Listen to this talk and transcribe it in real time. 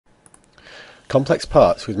Complex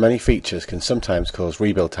parts with many features can sometimes cause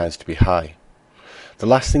rebuild times to be high. The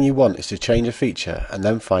last thing you want is to change a feature and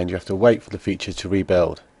then find you have to wait for the feature to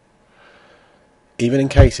rebuild. Even in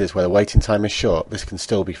cases where the waiting time is short, this can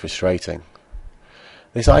still be frustrating.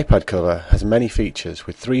 This iPad cover has many features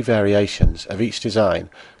with 3 variations of each design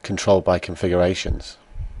controlled by configurations.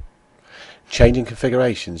 Changing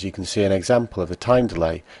configurations, you can see an example of the time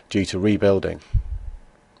delay due to rebuilding.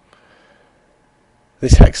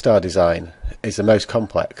 This Hexstar design is the most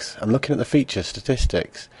complex, and looking at the feature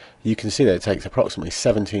statistics, you can see that it takes approximately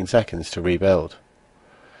 17 seconds to rebuild.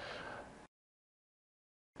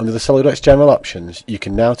 Under the SolidWorks General options, you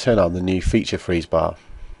can now turn on the new feature freeze bar.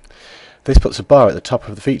 This puts a bar at the top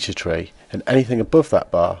of the feature tree, and anything above that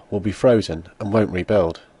bar will be frozen and won't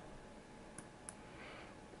rebuild.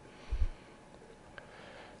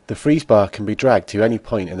 The freeze bar can be dragged to any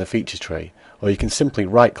point in the feature tree, or you can simply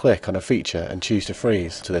right-click on a feature and choose to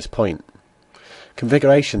freeze to this point.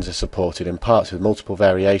 Configurations are supported in parts with multiple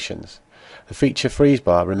variations. The feature freeze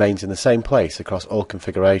bar remains in the same place across all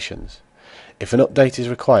configurations. If an update is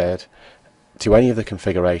required to any of the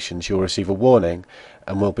configurations, you will receive a warning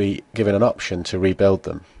and will be given an option to rebuild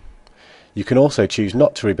them. You can also choose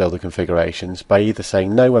not to rebuild the configurations by either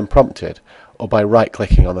saying no when prompted or by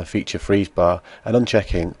right-clicking on the feature freeze bar and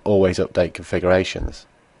unchecking Always Update Configurations.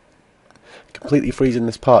 Completely freezing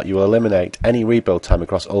this part, you will eliminate any rebuild time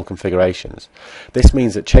across all configurations. This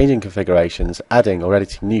means that changing configurations, adding or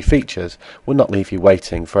editing new features will not leave you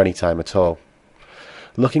waiting for any time at all.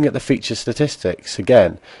 Looking at the feature statistics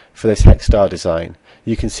again for this Hexstar design,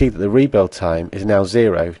 you can see that the rebuild time is now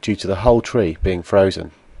 0 due to the whole tree being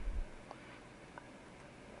frozen.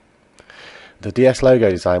 The DS logo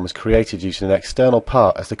design was created using an external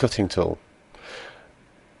part as the cutting tool.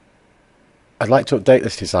 I'd like to update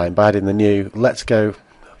this design by adding the new Let's Go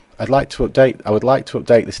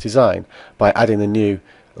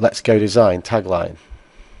Design tagline.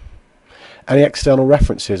 Any external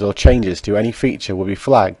references or changes to any feature will be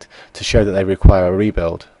flagged to show that they require a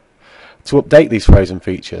rebuild. To update these frozen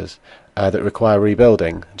features that require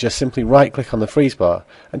rebuilding, just simply right-click on the freeze bar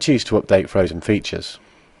and choose to update frozen features.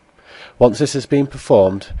 Once this has been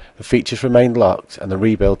performed, the features remain locked and the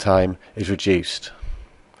rebuild time is reduced.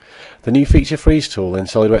 The new Feature Freeze tool in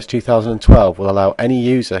SolidWorks 2012 will allow any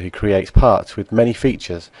user who creates parts with many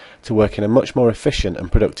features to work in a much more efficient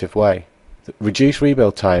and productive way. Reduced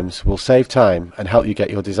rebuild times will save time and help you get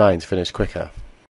your designs finished quicker.